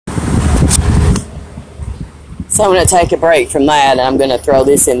So I'm going to take a break from that, and I'm going to throw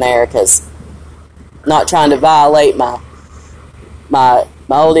this in there because I'm not trying to violate my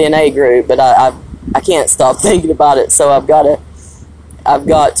old NA group, but I can't stop thinking about it, so I've got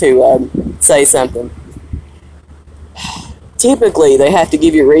to say something. Typically, they have to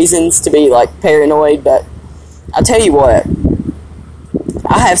give you reasons to be, like, paranoid, but I'll tell you what,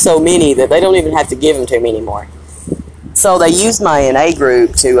 I have so many that they don't even have to give them to me anymore. So they used my NA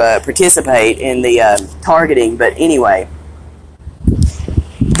group to participate in the targeting, but anyway,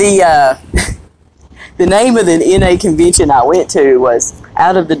 the name of the NA convention I went to was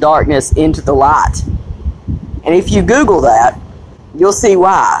Out of the Darkness into the Light. And if you Google that, you'll see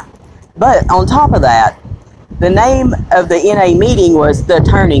why. But on top of that, the name of the NA meeting was The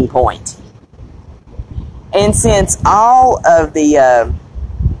Turning Point. And since all of the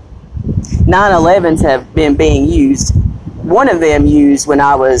 9/11s have been being used, one of them used when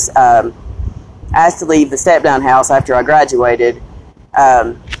I was asked to leave the step-down house after I graduated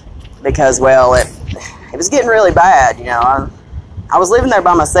because, well, it was getting really bad, you know. I was living there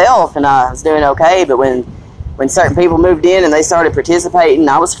by myself and I was doing okay, but when certain people moved in and they started participating,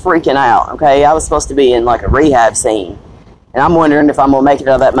 I was freaking out, okay? I was supposed to be in, like, a rehab scene, and I'm wondering if I'm going to make it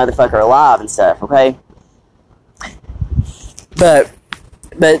out of that motherfucker alive and stuff, okay? But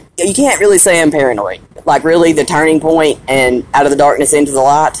you can't really say I'm paranoid. Like, really, the turning point and Out of the Darkness into the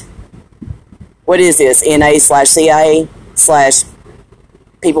Light? What is this, NA/CIA/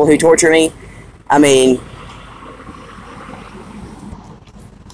 people who torture me? I mean,